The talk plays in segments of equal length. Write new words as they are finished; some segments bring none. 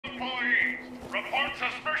Report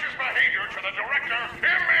suspicious behavior to the director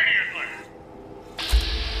immediately!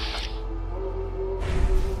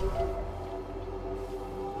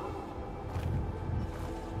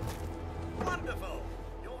 Wonderful!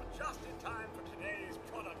 You're just in time for today's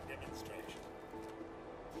product demonstration.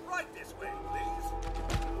 Right this way, please.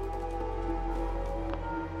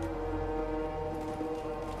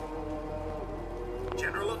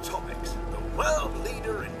 General Atomics, the world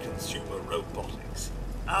leader in consumer robotics.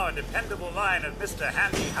 Our dependable line of Mr.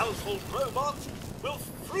 Handy household robots will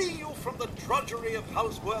free you from the drudgery of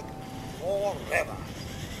housework forever.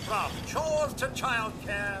 From chores to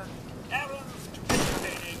childcare, errands to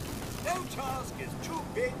entertaining, no task is too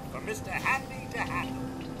big for Mr. Handy to handle.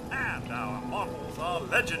 And our models are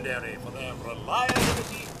legendary for their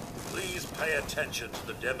reliability. Please pay attention to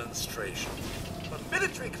the demonstration. For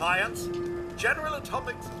military clients, General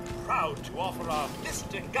Atomics is proud to offer our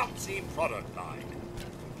Mr. Gutsy product line,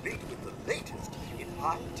 complete with the latest in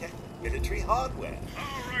high-tech military hardware.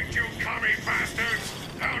 All right, you commie bastards!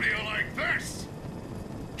 How do you like this?